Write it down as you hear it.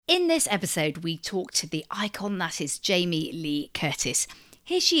In this episode, we talk to the icon that is Jamie Lee Curtis.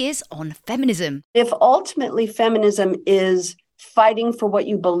 Here she is on feminism. If ultimately feminism is fighting for what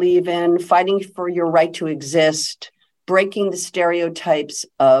you believe in, fighting for your right to exist, breaking the stereotypes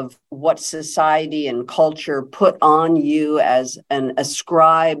of what society and culture put on you as an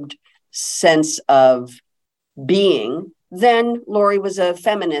ascribed sense of being, then Laurie was a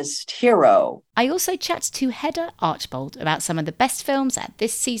feminist hero. I also chat to Hedda Archbold about some of the best films at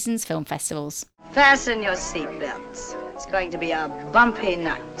this season's film festivals. Fasten your seatbelts. It's going to be a bumpy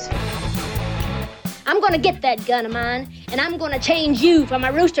night. I'm gonna get that gun of mine, and I'm gonna change you from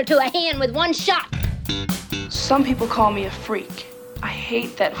a rooster to a hen with one shot. Some people call me a freak. I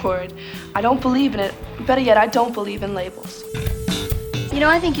hate that word. I don't believe in it. Better yet, I don't believe in labels. You know,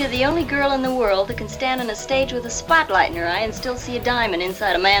 I think you're the only girl in the world that can stand on a stage with a spotlight in her eye and still see a diamond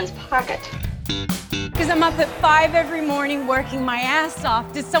inside a man's pocket. Because I'm up at 5 every morning working my ass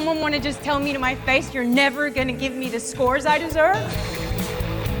off. Does someone want to just tell me to my face, you're never going to give me the scores I deserve?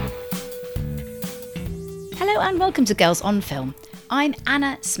 Hello and welcome to Girls on Film. I'm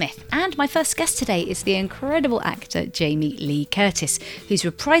Anna Smith, and my first guest today is the incredible actor Jamie Lee Curtis, who's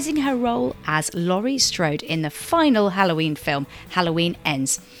reprising her role as Laurie Strode in the final Halloween film, Halloween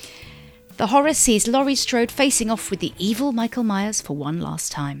Ends. The horror sees Laurie Strode facing off with the evil Michael Myers for one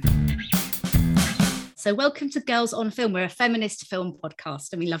last time. So welcome to Girls on Film. We're a feminist film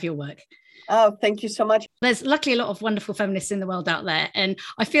podcast, and we love your work. Oh, thank you so much. There's luckily a lot of wonderful feminists in the world out there, and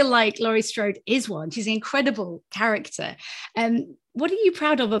I feel like Laurie Strode is one. She's an incredible character. What are you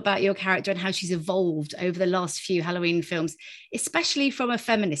proud of about your character and how she's evolved over the last few Halloween films, especially from a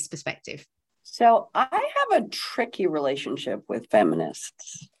feminist perspective? So I have a tricky relationship with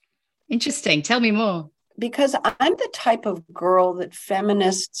feminists. Interesting. Tell me more. Because I'm the type of girl that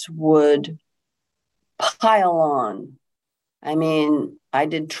feminists would pile on. I mean, I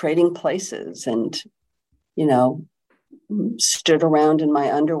did Trading Places and, stood around in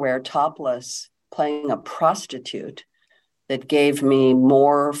my underwear topless playing a prostitute that gave me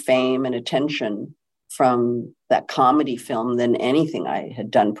more fame and attention from that comedy film than anything I had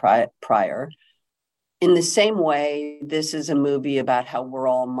done prior. In the same way, this is a movie about how we're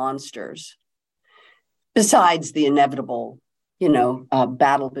all monsters. Besides the inevitable,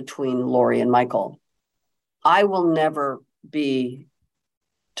 battle between Laurie and Michael. I will never be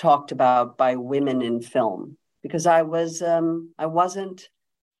talked about by women in film because I was not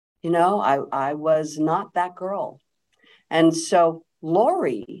that girl. And so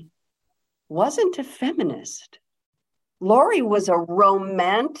Laurie wasn't a feminist. Laurie was a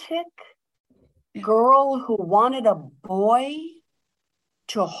romantic girl who wanted a boy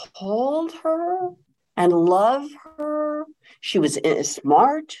to hold her and love her. She was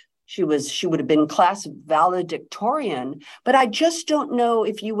smart. She would have been class valedictorian, but I just don't know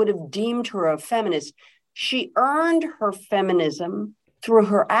if you would have deemed her a feminist. She earned her feminism through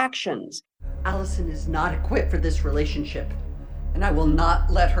her actions. Allison is not equipped for this relationship, and I will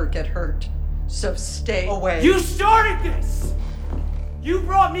not let her get hurt. So stay away. You started this! You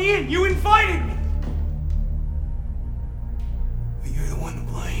brought me in! You invited me! But you're the one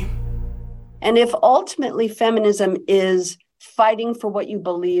to blame. And if ultimately feminism is fighting for what you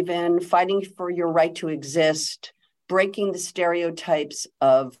believe in, fighting for your right to exist, breaking the stereotypes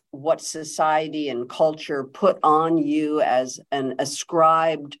of what society and culture put on you as an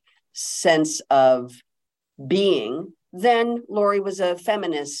ascribed sense of being, then Laurie was a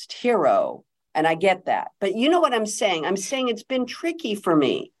feminist hero. And I get that. But you know what I'm saying? I'm saying it's been tricky for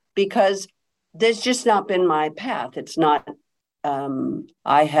me because there's just not been my path. It's not,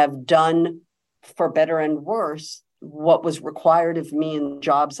 I have done, for better and worse, what was required of me in the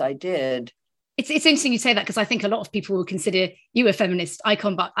jobs I did. It's interesting you say that because I think a lot of people will consider you a feminist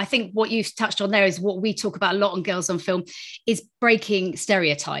icon, but I think what you've touched on there is what we talk about a lot on Girls on Film is breaking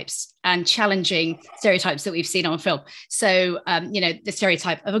stereotypes and challenging stereotypes that we've seen on film. So, the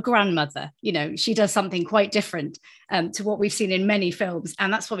stereotype of a grandmother, she does something quite different to what we've seen in many films.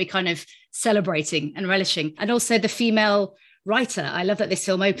 And that's what we're kind of celebrating and relishing. And also the female writer. I love that this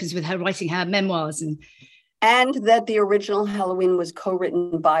film opens with her writing her memoirs and that the original Halloween was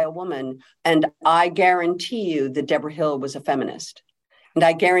co-written by a woman. And I guarantee you that Deborah Hill was a feminist. And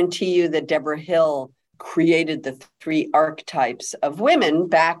I guarantee you that Deborah Hill created the 3 archetypes of women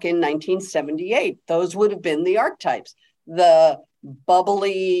back in 1978. Those would have been the archetypes. The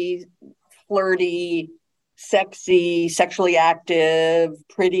bubbly, flirty, sexy, sexually active,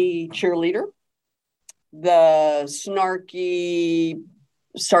 pretty cheerleader. The snarky,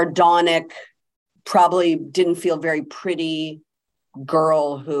 sardonic, probably didn't feel very pretty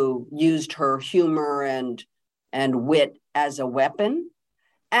girl who used her humor and wit as a weapon.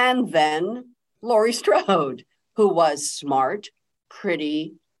 And then Laurie Strode, who was smart,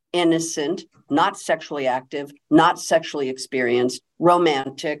 pretty, innocent, not sexually active, not sexually experienced,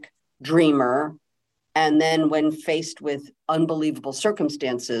 romantic, dreamer. And then when faced with unbelievable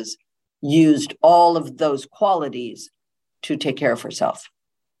circumstances, used all of those qualities to take care of herself.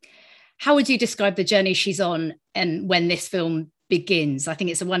 How would you describe the journey she's on and when this film begins? I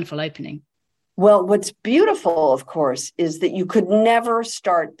think it's a wonderful opening. Well, what's beautiful, of course, is that you could never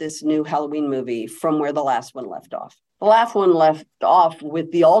start this new Halloween movie from where the last one left off. The last one left off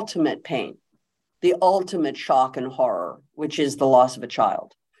with the ultimate pain, the ultimate shock and horror, which is the loss of a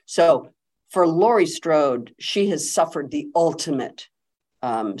child. So for Laurie Strode, she has suffered the ultimate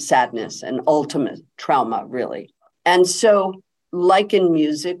sadness and ultimate trauma, really. And so, like in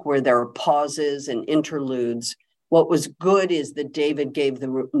music, where there are pauses and interludes, what was good is that David gave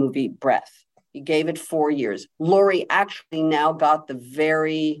the movie breath. He gave it 4 years. Laurie actually now got the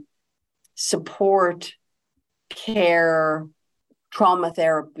very support, care, trauma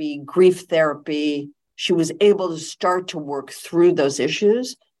therapy, grief therapy. She was able to start to work through those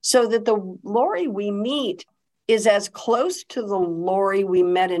issues so that the Laurie we meet is as close to the Laurie we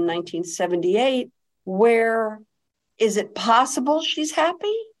met in 1978, where is it possible she's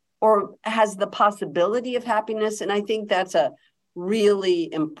happy or has the possibility of happiness? And I think that's a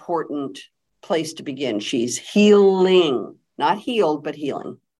really important place to begin. She's healing, not healed, but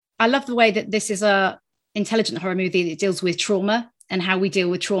healing. I love the way that this is a intelligent horror movie that deals with trauma and how we deal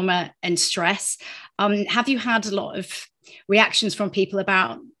with trauma and stress. Have you had a lot of reactions from people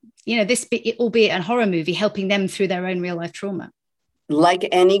about, this, albeit a horror movie, helping them through their own real life trauma? Like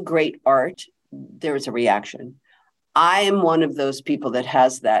any great art, there's a reaction. I am one of those people that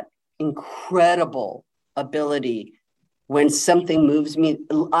has that incredible ability. When something moves me,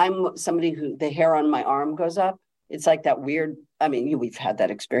 I'm somebody who the hair on my arm goes up. It's like that weird, we've had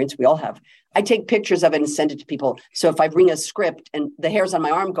that experience. We all have. I take pictures of it and send it to people. So if I bring a script and the hairs on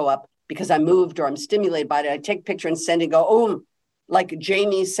my arm go up because I'm moved or I'm stimulated by it, I take a picture and send it and go, oh, like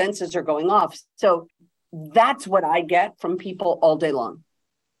Jamie's senses are going off. So that's what I get from people all day long,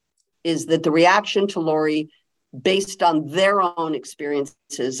 is that the reaction to Laurie, based on their own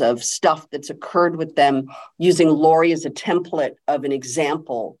experiences of stuff that's occurred with them, using Laurie as a template of an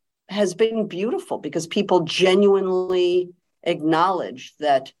example, has been beautiful because people genuinely acknowledge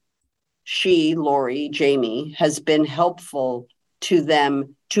that she, Laurie, Jamie, has been helpful to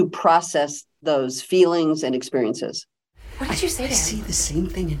them to process those feelings and experiences. What did you say to him? I see the same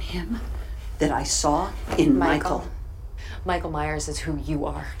thing in him that I saw in Michael. Michael Myers is who you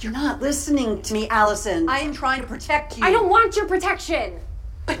are. You're not listening to me, Allison. I am trying to protect you. I don't want your protection.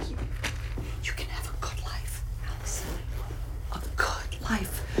 But you can have a good life, Allison. A good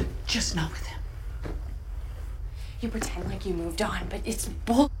life. Just not with him. You pretend like you moved on, but it's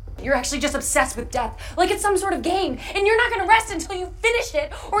bull. You're actually just obsessed with death, like it's some sort of game, and you're not going to rest until you finish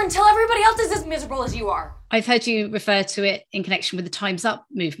it or until everybody else is as miserable as you are. I've heard you refer to it in connection with the Time's Up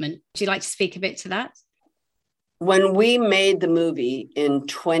movement. Would you like to speak a bit to that? When we made the movie in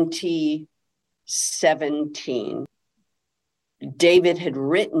 2017, David had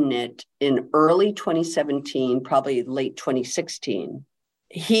written it in early 2017, probably late 2016.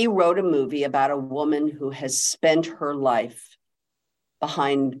 He wrote a movie about a woman who has spent her life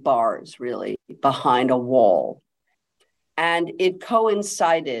behind bars, really, behind a wall. And it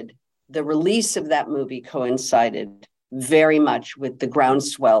coincided, the release of that movie coincided very much with the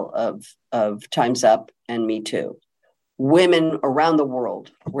groundswell of Time's Up and Me Too. Women around the world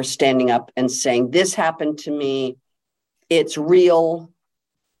were standing up and saying, this happened to me, it's real,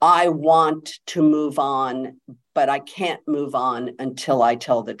 I want to move on, but I can't move on until I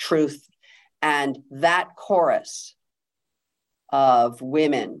tell the truth. And that chorus of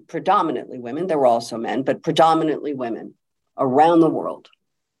women, predominantly women, there were also men, but predominantly women around the world,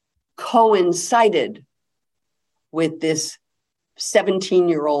 coincided with this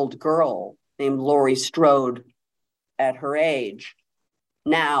 17-year-old girl named Laurie Strode at her age,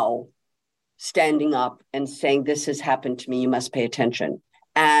 now standing up and saying, this has happened to me, you must pay attention.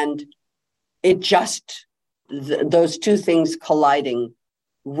 And it just, those two things colliding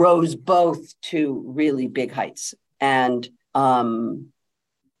rose both to really big heights. And,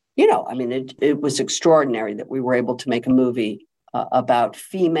 it was extraordinary that we were able to make a movie about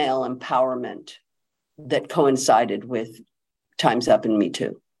female empowerment that coincided with Time's Up and Me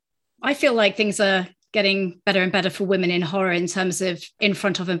Too. I feel like things are getting better and better for women in horror in terms of in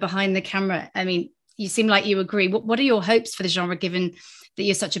front of and behind the camera. I mean, you seem like you agree. What are your hopes for the genre, given that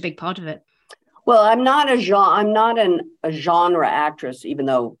you're such a big part of it? Well, I'm not a genre actress, even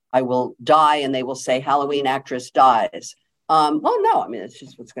though I will die and they will say Halloween actress dies. Well, no, I mean, it's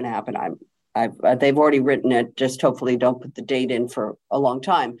just what's going to happen. They've already written it. Just hopefully don't put the date in for a long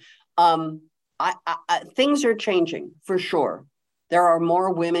time. Things are changing for sure. There are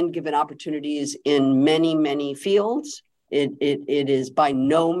more women given opportunities in many, many fields. It is by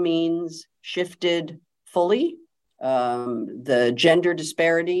no means shifted fully. The gender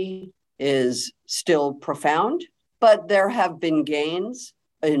disparity is still profound, but there have been gains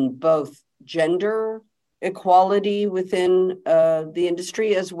in both gender equality within the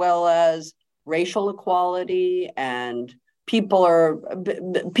industry as well as racial equality, and people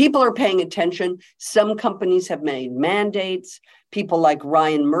are paying attention. Some companies have made mandates. People like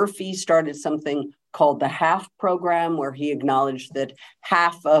Ryan Murphy started something called the HALF program, where he acknowledged that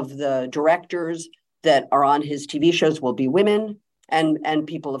half of the directors that are on his TV shows will be women and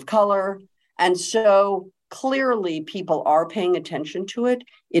people of color. And so clearly people are paying attention to it.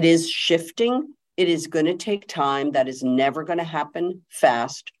 It is shifting. It is going to take time. That is never going to happen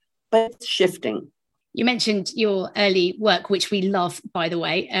fast, but it's shifting. You mentioned your early work, which we love, by the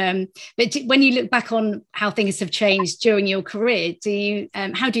way. But when you look back on how things have changed during your career,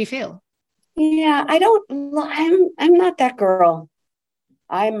 how do you feel? Yeah, I'm not that girl.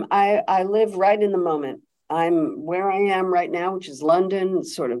 I live right in the moment. I'm where I am right now, which is London.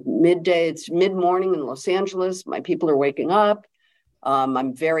 It's sort of midday. It's mid-morning in Los Angeles. My people are waking up.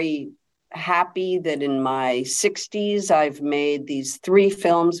 I'm very happy that in my 60s, I've made these 3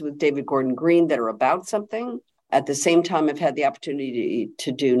 films with David Gordon Green that are about something. At the same time, I've had the opportunity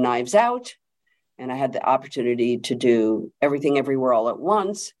to do Knives Out, and I had the opportunity to do Everything Everywhere All at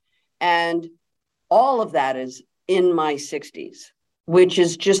Once. And all of that is in my 60s, which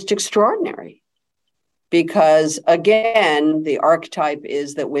is just extraordinary. Because again, the archetype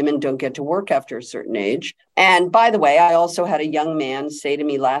is that women don't get to work after a certain age. And by the way, I also had a young man say to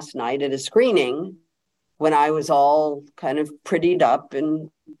me last night at a screening, when I was all kind of prettied up and,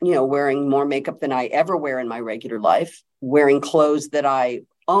 wearing more makeup than I ever wear in my regular life, wearing clothes that I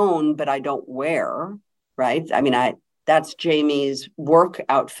own, but I don't wear, right? I mean, that's Jamie's work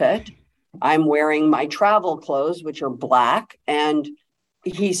outfit. I'm wearing my travel clothes, which are black. And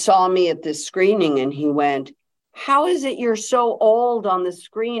he saw me at this screening and he went, "How is it you're so old on the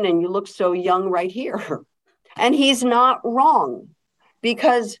screen and you look so young right here?" And he's not wrong,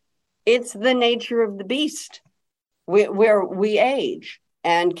 because it's the nature of the beast where we age,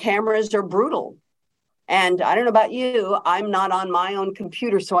 and cameras are brutal. And I don't know about you, I'm not on my own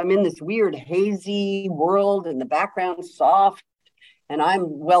computer, so I'm in this weird hazy world and the background's soft and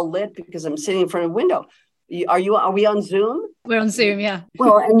I'm well lit because I'm sitting in front of a window. Are we on Zoom? We're on Zoom, yeah.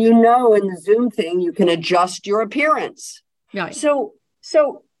 Well, and in the Zoom thing, you can adjust your appearance. Right. So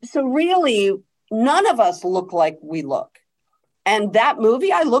really, none of us look like we look. And that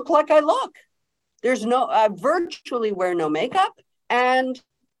movie, I look like I look. I virtually wear no makeup, and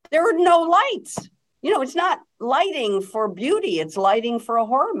there are no lights. It's not lighting for beauty. It's lighting for a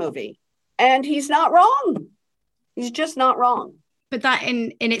horror movie. And he's not wrong. He's just not wrong. But that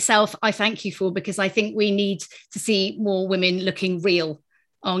in itself, I thank you for, because I think we need to see more women looking real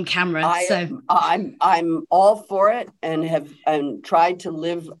on camera. I'm all for it, and have tried to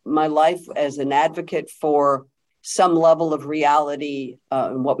live my life as an advocate for some level of reality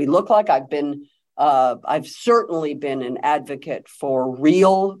in what we look like. I've certainly been an advocate for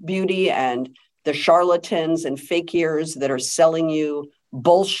real beauty and the charlatans and fakiers that are selling you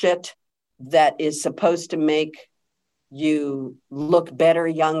bullshit that is supposed to make you look better,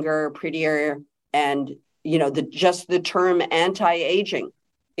 younger, prettier. And, the term anti-aging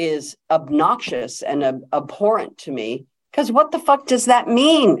is obnoxious and abhorrent to me, because what the fuck does that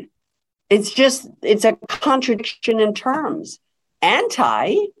mean? It's a contradiction in terms.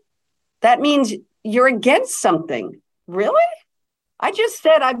 Anti, that means you're against something. Really? I just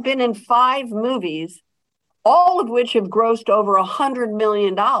said I've been in 5 movies, all of which have grossed over $100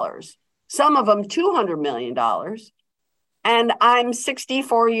 million, some of them $200 million. And I'm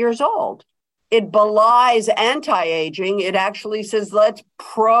 64 years old. It belies anti-aging. It actually says, let's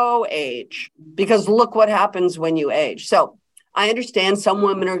pro-age, because look what happens when you age. So I understand some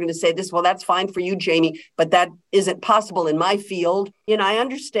women are going to say this, well, that's fine for you, Jamie, but that isn't possible in my field. I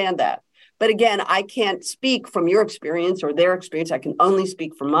understand that. But again, I can't speak from your experience or their experience. I can only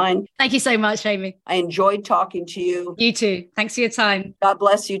speak from mine. Thank you so much, Amy. I enjoyed talking to you. You too. Thanks for your time. God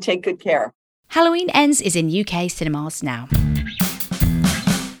bless you. Take good care. Halloween Ends is in UK cinemas now.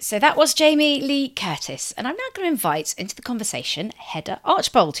 So that was Jamie Lee Curtis, and I'm now going to invite into the conversation Hedda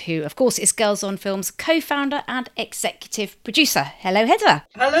Archbold, who of course is Girls on Film's co-founder and executive producer. Hello, Hedda.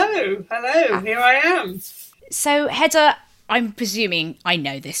 Hello, here I am. So Hedda, I'm presuming I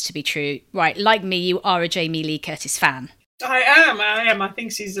know this to be true, right? Like me, you are a Jamie Lee Curtis fan. I am. I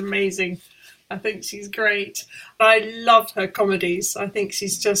think she's amazing. I think she's great. I love her comedies. I think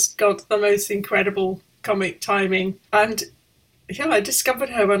she's just got the most incredible comic timing. And yeah, I discovered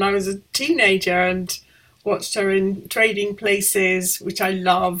her when I was a teenager and watched her in Trading Places, which I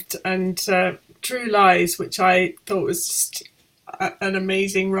loved, and True Lies, which I thought was just an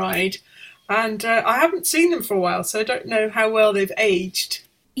amazing ride. And I haven't seen them for a while, so I don't know how well they've aged.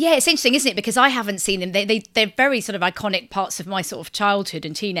 Yeah, it's interesting, isn't it? Because I haven't seen them. They're very sort of iconic parts of my sort of childhood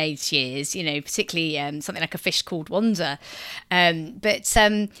and teenage years, you know, particularly something like A Fish Called Wanda. But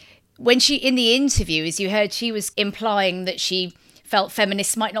when she, in the interview, as you heard, she was implying that she felt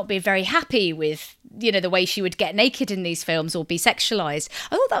feminists might not be very happy with, you know, the way she would get naked in these films or be sexualized.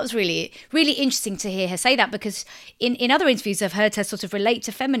 I thought that was really, really interesting to hear her say that, because in other interviews I've heard her sort of relate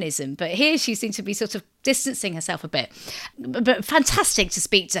to feminism, but here she seems to be sort of distancing herself a bit. But fantastic to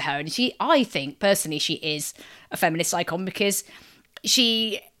speak to her. And I think personally she is a feminist icon, because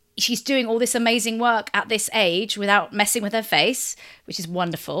she's doing all this amazing work at this age without messing with her face, which is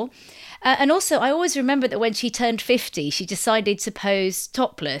wonderful. And also, I always remember that when she turned 50, she decided to pose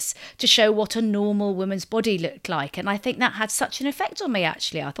topless to show what a normal woman's body looked like. And I think that had such an effect on me,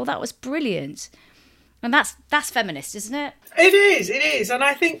 actually. I thought that was brilliant. And that's feminist, isn't it? It is. And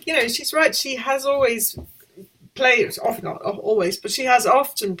I think, you know, she's right. She has always played, not always, but she has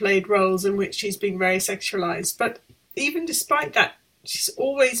often played roles in which she's been very sexualized. But even despite that, she's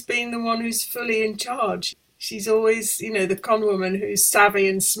always been the one who's fully in charge. She's always, you know, the con woman who's savvy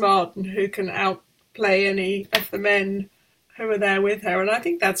and smart and who can outplay any of the men who are there with her. And I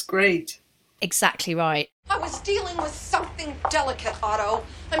think that's great. Exactly right. I was dealing with something delicate, Otto.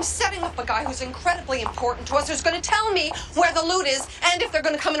 I'm setting up a guy who's incredibly important to us, who's going to tell me where the loot is and if they're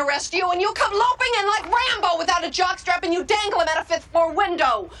going to come and arrest you, and you come loping in like Rambo without a jockstrap and you dangle him at a fifth-floor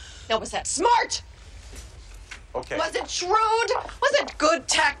window. Now, was that smart? Okay. Was it shrewd? Was it good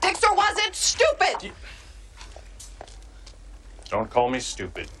tactics, or was it stupid? Don't call me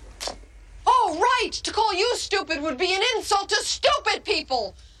stupid. Oh, right! To call you stupid would be an insult to stupid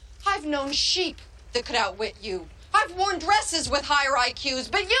people! I've known sheep that could outwit you. I've worn dresses with higher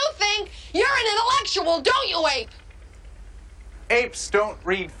IQs, but you think you're an intellectual, don't you, Ape? Apes don't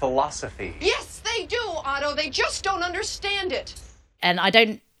read philosophy. Yes, they do, Otto. They just don't understand it. And I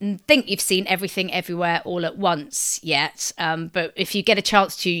don't think you've seen Everything Everywhere All at Once yet, but if you get a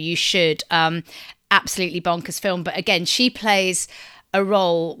chance to, you should. Absolutely bonkers film. But again, she plays a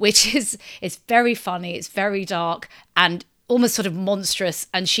role which is very funny, it's very dark and almost sort of monstrous.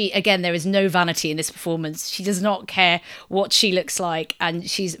 And she, again, there is no vanity in this performance. She does not care what she looks like, and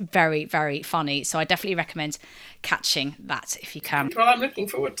she's very, very funny. So I definitely recommend catching that if you can. Well, I'm looking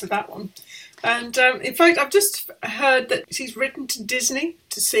forward to that one. And in fact, I've just heard that she's written to Disney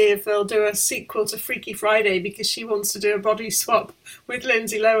to see if they'll do a sequel to Freaky Friday, because she wants to do a body swap with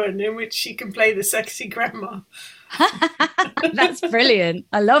Lindsay Lohan in which she can play the sexy grandma. That's brilliant.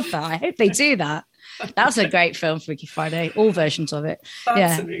 I love that. I hope they do that. That's a great film, Freaky Friday. All versions of it.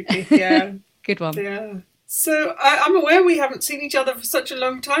 Absolutely, yeah. Good one. Yeah. So I'm aware we haven't seen each other for such a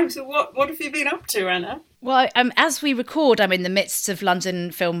long time. So what have you been up to, Anna? Well, as we record, I'm in the midst of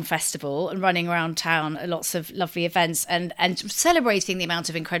London Film Festival and running around town at lots of lovely events and celebrating the amount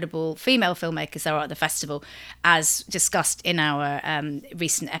of incredible female filmmakers there are at the festival, as discussed in our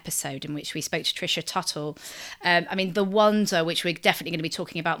recent episode in which we spoke to Trisha Tuttle. I mean, The Wonder, which we're definitely going to be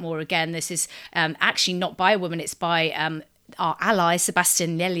talking about more again. This is actually not by a woman, it's by our ally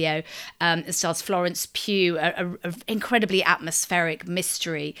Sebastian Lelio. It stars Florence Pugh, a incredibly atmospheric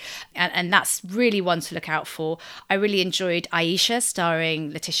mystery, and that's really one to look out for. I really enjoyed Aisha,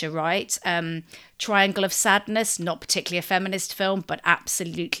 starring Letitia Wright. Triangle of Sadness, not particularly a feminist film, but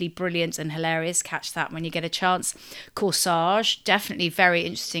absolutely brilliant and hilarious. Catch that when you get a chance. Corsage, definitely very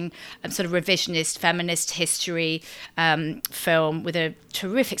interesting sort of revisionist feminist history film with a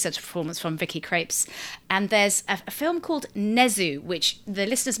terrific set of performance from Vicky Krieps. And there's a film called Nezu, which the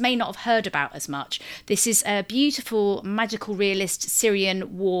listeners may not have heard about as much. This is a beautiful, magical realist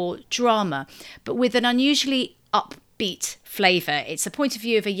Syrian war drama, but with an unusually upbeat flavour. It's a point of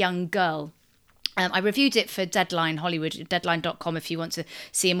view of a young girl. I reviewed it for Deadline Hollywood, deadline.com, if you want to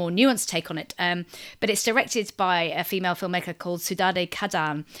see a more nuanced take on it. But it's directed by a female filmmaker called Sudade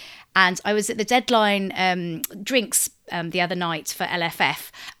Kadan. And I was at the Deadline drinks the other night for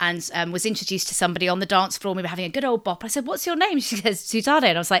LFF and was introduced to somebody on the dance floor. We were having a good old bop. I said, "What's your name?" She says, "Sudade."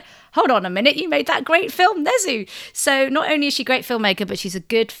 And I was like, "Hold on a minute, you made that great film, Nezu." So not only is she a great filmmaker, but she's a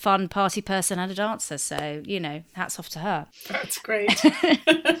good, fun party person and a dancer. So, you know, hats off to her. That's great.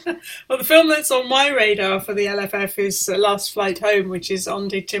 Well, the film that's on my radar for the LFF is Last Flight Home, which is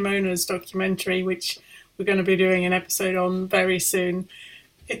Ondi Timona's documentary, which we're going to be doing an episode on very soon.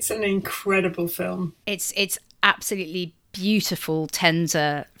 It's an incredible film. It's absolutely beautiful,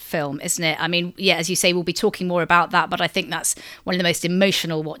 tender film, isn't it? I mean, yeah, as you say, we'll be talking more about that, but I think that's one of the most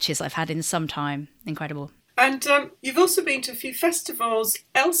emotional watches I've had in some time. Incredible. And you've also been to a few festivals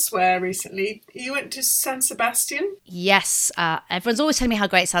elsewhere recently. You went to San Sebastian? Yes. Everyone's always telling me how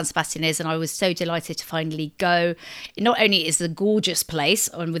great San Sebastian is, and I was so delighted to finally go. Not only is it a gorgeous place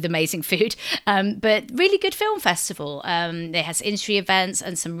and with amazing food, but really good film festival. It has industry events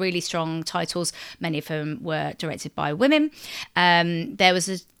and some really strong titles. Many of them were directed by women. There was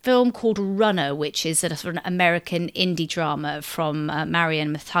a film called Runner, which is a sort of American indie drama from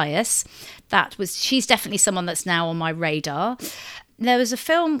Marion Matthias. She's definitely someone that's now on my radar. There was a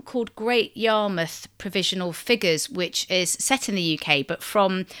film called Great Yarmouth Provisional Figures, which is set in the UK, but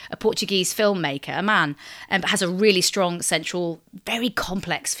from a Portuguese filmmaker, a man, but has a really strong, central, very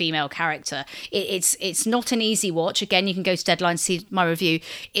complex female character. It's not an easy watch. Again, you can go to Deadline to see my review.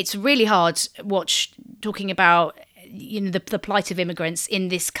 It's a really hard watch, talking about the plight of immigrants in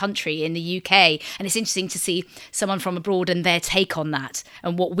this country, in the UK, and it's interesting to see someone from abroad and their take on that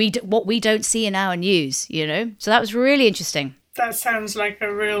and what we don't see in our news. So that was really interesting. That sounds like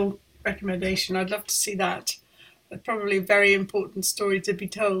a real recommendation. I'd love to see that. Probably a very important story to be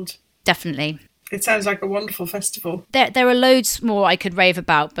told. Definitely. It sounds like a wonderful festival. There are loads more I could rave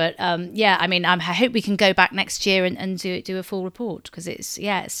about, but I hope we can go back next year and do a full report, because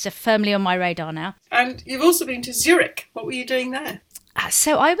it's firmly on my radar now. And you've also been to Zurich. What were you doing there?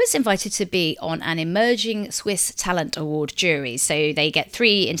 So I was invited to be on an Emerging Swiss Talent Award jury. So they get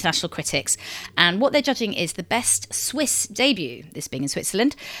 3 international critics, and what they're judging is the best Swiss debut, this being in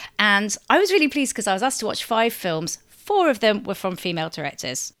Switzerland. And I was really pleased because I was asked to watch 5 films. 4 of them were from female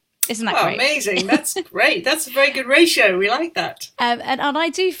directors. Isn't that great? Amazing. That's great. That's a very good ratio. We like that. And I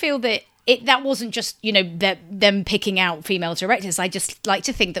do feel that that wasn't just, them picking out female directors. I just like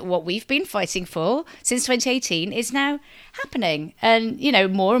to think that what we've been fighting for since 2018 is now happening. And,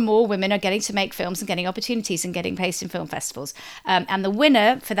 more and more women are getting to make films and getting opportunities and getting placed in film festivals. And the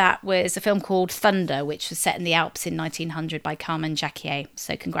winner for that was a film called Thunder, which was set in the Alps in 1900 by Carmen Jacquier.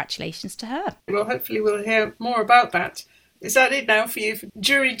 So congratulations to her. Well, hopefully we'll hear more about that. Is that it now for you for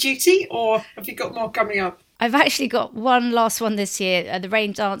jury duty, or have you got more coming up? I've actually got one last one this year, the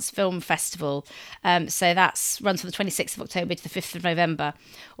Rain Dance Film Festival. So that runs from the 26th of October to the 5th of November.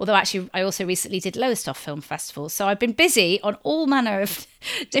 Although actually I also recently did Lowestoft Film Festival. So I've been busy on all manner of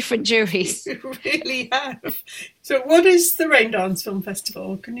different juries. You really have. So what is the Rain Dance Film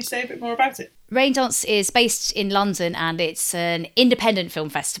Festival? Can you say a bit more about it? Rain Dance is based in London, and it's an independent film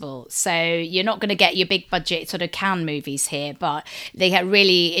festival. So you're not going to get your big budget sort of Cannes movies here, but they have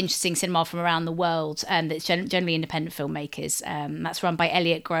really interesting cinema from around the world, and it's generally independent filmmakers. That's run by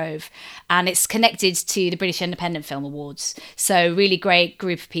Elliot Grove, and it's connected to the British Independent Film Awards. So really great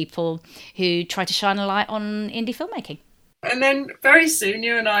group of people who try to shine a light on indie filmmaking. And then very soon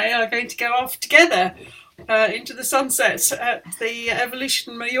you and I are going to go off together into the sunset at the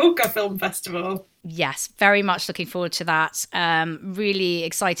Evolution Mallorca Film Festival. Yes, very much looking forward to that. Really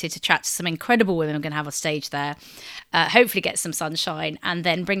excited to chat to some incredible women I'm going to have on stage there. Hopefully get some sunshine and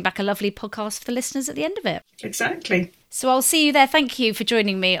then bring back a lovely podcast for the listeners at the end of it. Exactly. So I'll see you there. Thank you for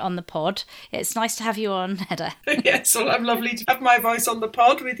joining me on the pod. It's nice to have you on, Hedda. Yes, well, I'm lovely to have my voice on the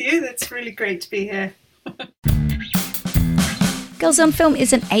pod with you. It's really great to be here. Girls on Film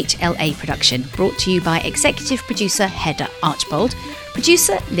is an HLA production brought to you by executive producer Hedda Archbold,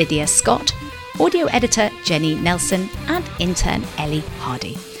 producer Lydia Scott, audio editor Jenny Nelson, and intern Ellie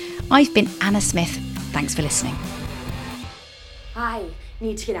Hardy. I've been Anna Smith. Thanks for listening. I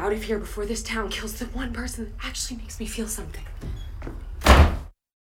need to get out of here before this town kills the one person that actually makes me feel something.